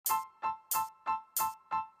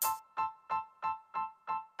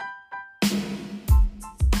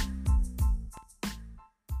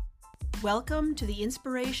Welcome to the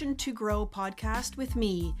Inspiration to Grow podcast with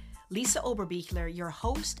me, Lisa Oberbichler, your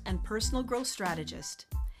host and personal growth strategist.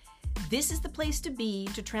 This is the place to be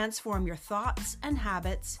to transform your thoughts and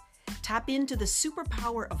habits, tap into the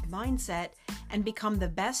superpower of mindset, and become the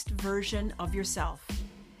best version of yourself.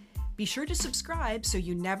 Be sure to subscribe so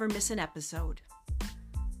you never miss an episode.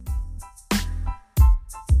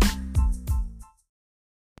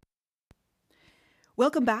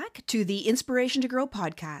 Welcome back to the Inspiration to Grow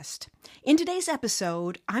podcast. In today's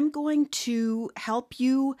episode, I'm going to help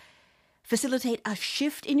you facilitate a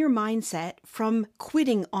shift in your mindset from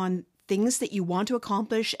quitting on things that you want to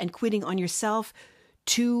accomplish and quitting on yourself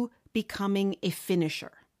to becoming a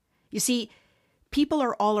finisher. You see, people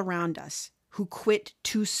are all around us who quit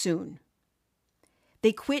too soon.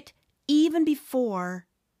 They quit even before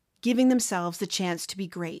giving themselves the chance to be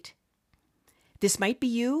great. This might be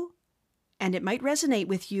you, and it might resonate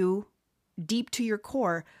with you deep to your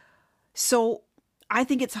core. So I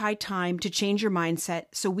think it's high time to change your mindset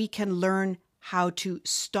so we can learn how to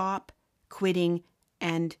stop quitting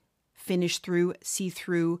and see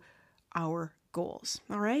through our goals.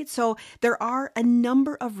 All right. So there are a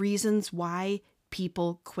number of reasons why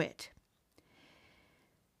people quit.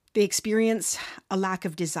 They experience a lack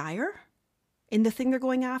of desire in the thing they're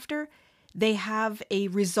going after. They have a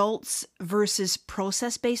results versus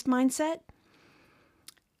process-based mindset.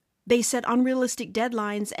 They set unrealistic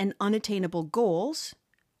deadlines and unattainable goals,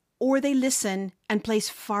 or they listen and place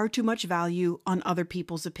far too much value on other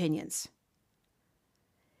people's opinions.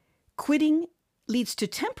 Quitting leads to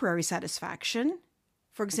temporary satisfaction,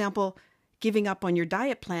 for example, giving up on your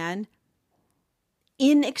diet plan,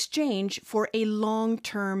 in exchange for a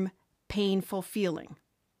long-term painful feeling.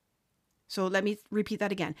 So let me repeat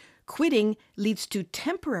that again. Quitting leads to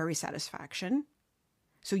temporary satisfaction,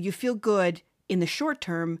 so you feel good in the short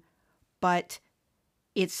term, but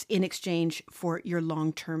it's in exchange for your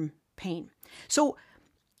long-term pain. So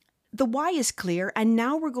the why is clear, and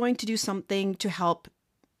now we're going to do something to help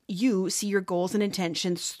you see your goals and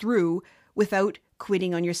intentions through without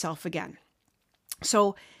quitting on yourself again.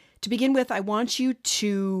 So to begin with, I want you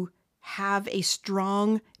to have a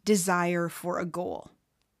strong desire for a goal.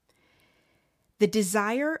 The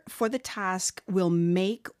desire for the task will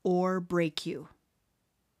make or break you.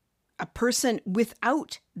 A person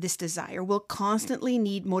without this desire will constantly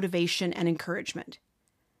need motivation and encouragement.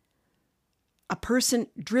 A person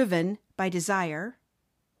driven by desire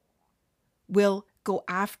will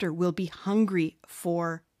be hungry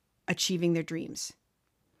for achieving their dreams.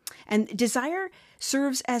 And desire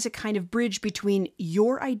serves as a kind of bridge between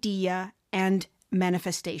your idea and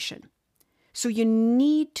manifestation. So you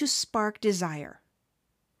need to spark desire.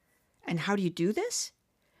 And how do you do this?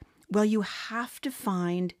 Well, you have to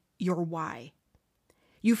find your why.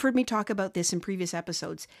 You've heard me talk about this in previous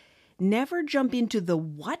episodes. Never jump into the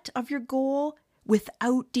what of your goal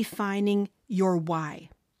without defining your why.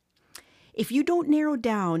 If you don't narrow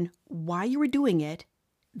down why you are doing it,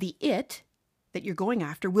 the it that you're going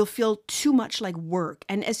after will feel too much like work.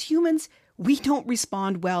 And as humans, we don't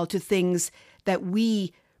respond well to things that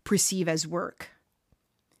we perceive as work.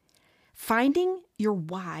 Finding your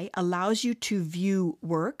why allows you to view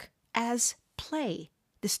work as play.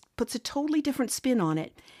 This puts a totally different spin on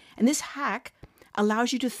it. And this hack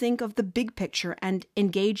allows you to think of the big picture and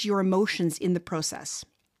engage your emotions in the process.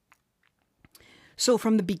 So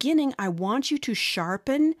from the beginning, I want you to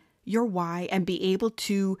sharpen your why and be able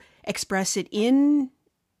to express it in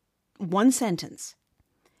one sentence.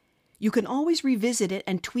 You can always revisit it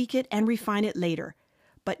and tweak it and refine it later,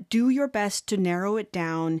 but do your best to narrow it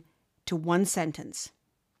down to one sentence.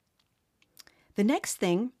 The next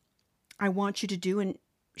thing I want you to do and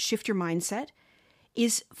shift your mindset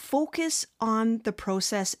is focus on the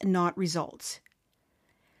process, not results.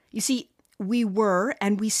 You see, we were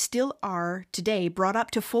and we still are today brought up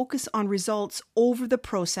to focus on results over the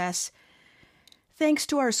process thanks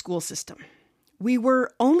to our school system. We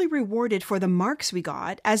were only rewarded for the marks we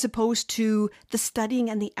got as opposed to the studying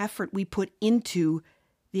and the effort we put into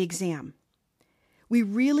the exam. We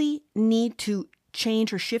really need to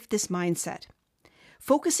change or shift this mindset.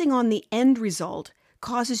 Focusing on the end result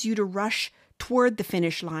causes you to rush toward the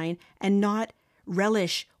finish line and not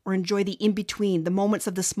relish or enjoy the in-between, the moments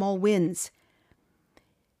of the small wins.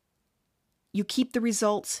 You keep the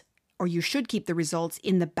results, or you should keep the results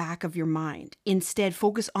in the back of your mind. Instead,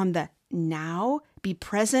 focus on the now, be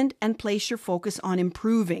present, and place your focus on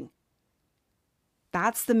improving.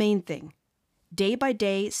 That's the main thing. Day by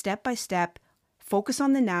day, step by step, focus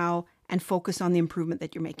on the now and focus on the improvement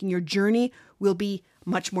that you're making. Your journey will be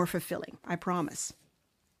much more fulfilling, I promise.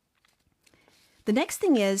 The next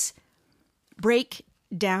thing is break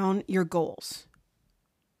down your goals.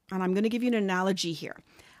 And I'm going to give you an analogy here.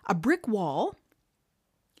 A brick wall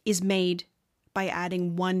is made by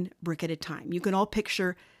adding one brick at a time. You can all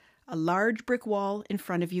picture a large brick wall in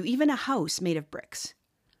front of you, even a house made of bricks.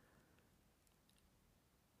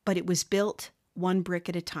 But it was built one brick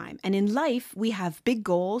at a time. And in life, we have big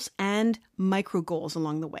goals and micro goals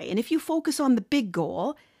along the way. And if you focus on the big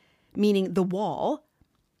goal, meaning the wall,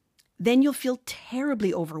 then you'll feel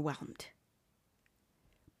terribly overwhelmed.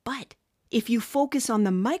 But if you focus on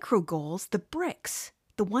the micro goals, the bricks,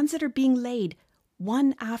 the ones that are being laid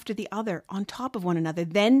one after the other on top of one another,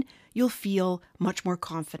 then you'll feel much more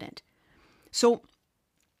confident. So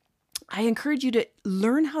I encourage you to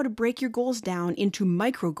learn how to break your goals down into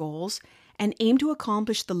micro goals and aim to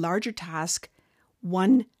accomplish the larger task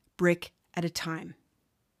one brick at a time.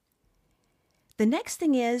 The next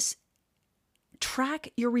thing is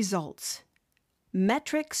track your results.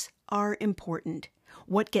 Metrics are important.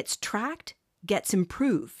 What gets tracked gets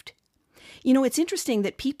improved. You know, it's interesting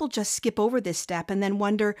that people just skip over this step and then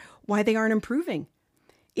wonder why they aren't improving.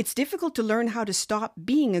 It's difficult to learn how to stop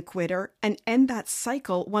being a quitter and end that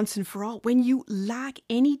cycle once and for all when you lack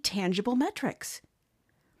any tangible metrics.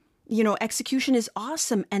 You know, execution is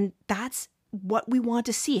awesome, and that's what we want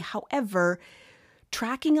to see. However,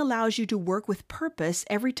 tracking allows you to work with purpose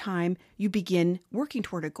every time you begin working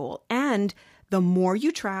toward a goal. And the more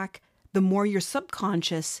you track, the more your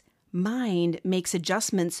subconscious mind makes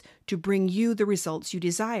adjustments to bring you the results you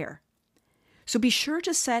desire. So be sure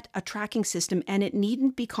to set a tracking system, and it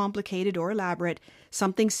needn't be complicated or elaborate.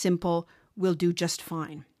 Something simple will do just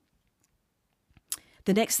fine.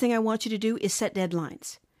 The next thing I want you to do is set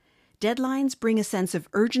deadlines. Deadlines bring a sense of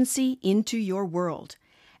urgency into your world.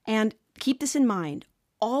 And keep this in mind,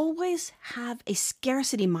 always have a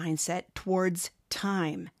scarcity mindset towards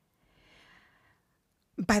time.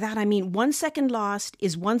 By that I mean 1 second lost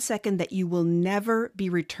is 1 second that you will never be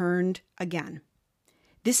returned again.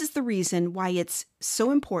 This is the reason why it's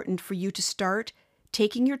so important for you to start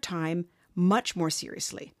taking your time much more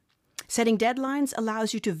seriously. Setting deadlines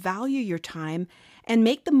allows you to value your time and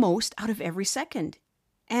make the most out of every second.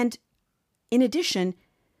 And in addition,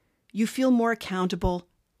 you feel more accountable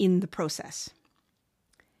in the process.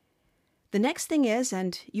 The next thing is,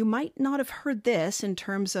 and you might not have heard this in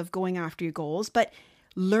terms of going after your goals, but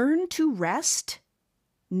learn to rest,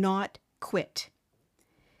 not quit.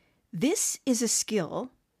 This is a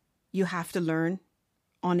skill you have to learn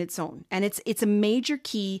on its own. And it's a major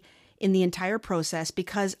key in the entire process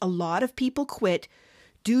because a lot of people quit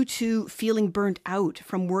due to feeling burnt out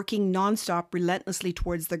from working nonstop relentlessly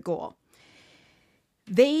towards their goal.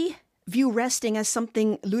 They view resting as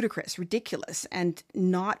something ludicrous, ridiculous, and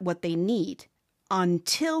not what they need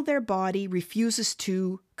until their body refuses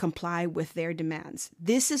to comply with their demands.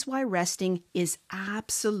 This is why resting is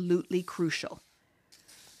absolutely crucial.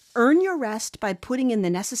 Earn your rest by putting in the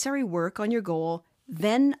necessary work on your goal,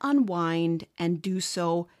 then unwind and do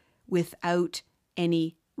so without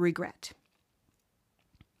any regret.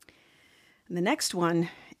 And the next one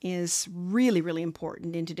is really, really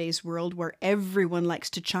important in today's world where everyone likes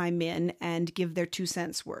to chime in and give their 2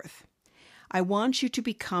 cents worth. I want you to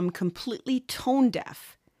become completely tone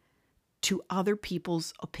deaf to other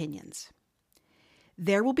people's opinions.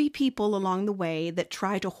 There will be people along the way that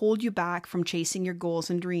try to hold you back from chasing your goals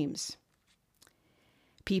and dreams.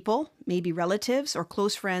 People, maybe relatives or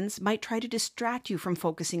close friends, might try to distract you from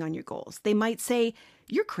focusing on your goals. They might say,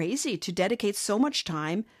 "You're crazy to dedicate so much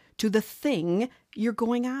time to the thing you're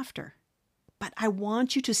going after." But I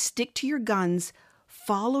want you to stick to your guns,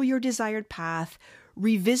 follow your desired path,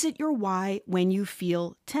 revisit your why when you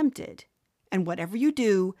feel tempted. And whatever you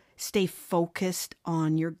do, stay focused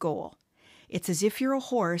on your goal. It's as if you're a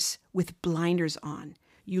horse with blinders on.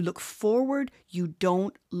 You look forward, you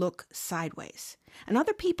don't look sideways. And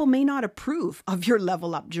other people may not approve of your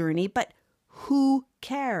level up journey, but who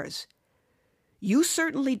cares? You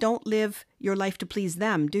certainly don't live your life to please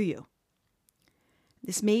them, do you?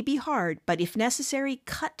 This may be hard, but if necessary,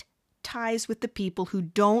 cut ties with the people who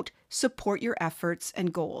don't support your efforts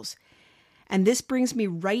and goals. And this brings me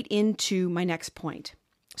right into my next point.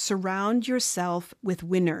 Surround yourself with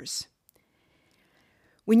winners.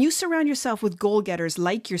 When you surround yourself with goal-getters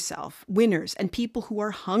like yourself, winners, and people who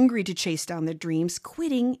are hungry to chase down their dreams,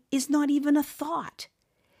 quitting is not even a thought.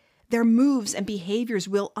 Their moves and behaviors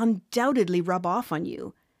will undoubtedly rub off on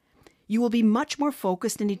you. You will be much more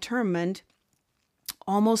focused and determined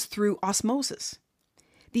almost through osmosis.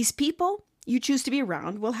 These people you choose to be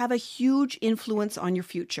around will have a huge influence on your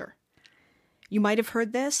future. You might have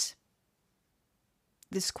heard this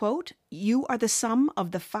quote, "You are the sum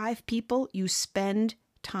of the 5 people you spend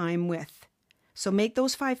time with." So make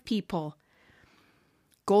those 5 people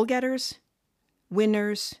goal-getters,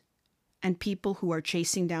 winners, and people who are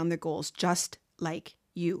chasing down their goals just like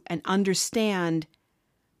you, and understand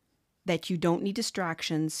that you don't need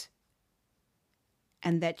distractions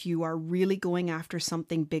and that you are really going after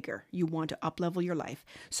something bigger. You want to up-level your life.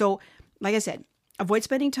 So, like I said, avoid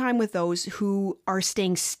spending time with those who are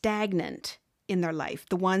staying stagnant in their life,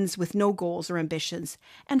 the ones with no goals or ambitions,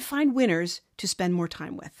 and find winners to spend more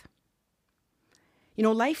time with. You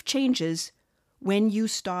know, life changes when you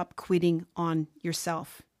stop quitting on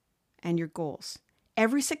yourself and your goals.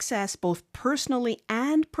 Every success, both personally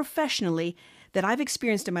and professionally, that I've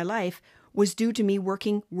experienced in my life was due to me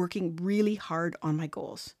working really hard on my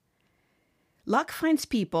goals. Luck finds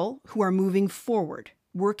people who are moving forward,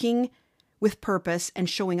 working with purpose and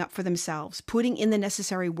showing up for themselves, putting in the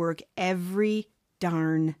necessary work every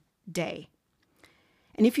darn day.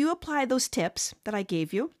 And if you apply those tips that I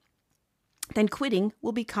gave you, then quitting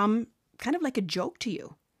will become kind of like a joke to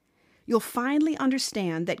you. You'll finally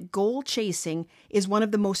understand that goal chasing is one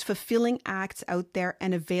of the most fulfilling acts out there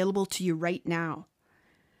and available to you right now.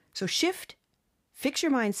 So fix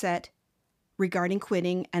your mindset regarding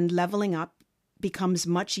quitting, and leveling up becomes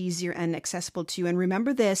much easier and accessible to you. And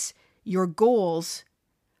remember this, your goals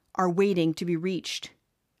are waiting to be reached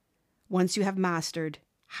once you have mastered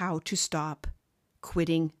how to stop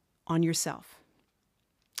quitting on yourself.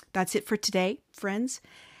 That's it for today, friends.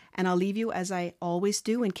 And I'll leave you as I always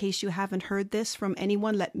do. In case you haven't heard this from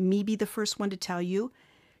anyone, let me be the first one to tell you,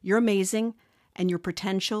 you're amazing and your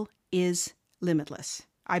potential is limitless.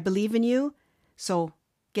 I believe in you, so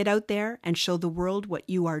get out there and show the world what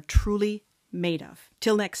you are truly made of.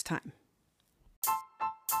 Till next time.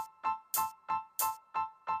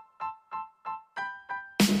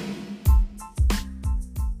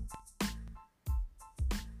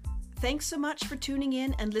 Thanks so much for tuning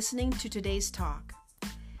in and listening to today's talk.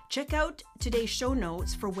 Check out today's show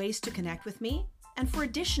notes for ways to connect with me, and for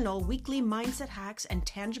additional weekly mindset hacks and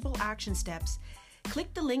tangible action steps,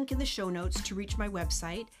 click the link in the show notes to reach my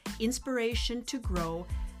website, Inspiration to Grow.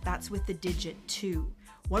 That's with the digit 2.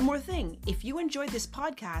 One more thing, if you enjoyed this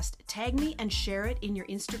podcast, tag me and share it in your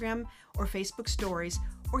Instagram or Facebook stories,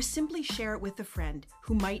 or simply share it with a friend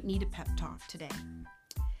who might need a pep talk today.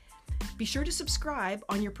 Be sure to subscribe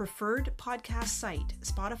on your preferred podcast site,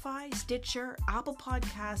 Spotify, Stitcher, Apple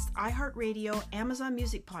Podcasts, iHeartRadio, Amazon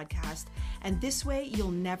Music Podcast, and this way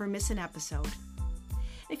you'll never miss an episode.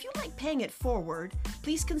 If you like paying it forward,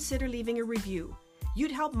 please consider leaving a review.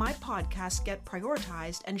 You'd help my podcast get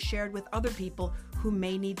prioritized and shared with other people who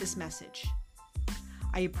may need this message.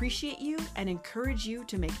 I appreciate you and encourage you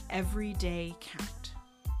to make every day count.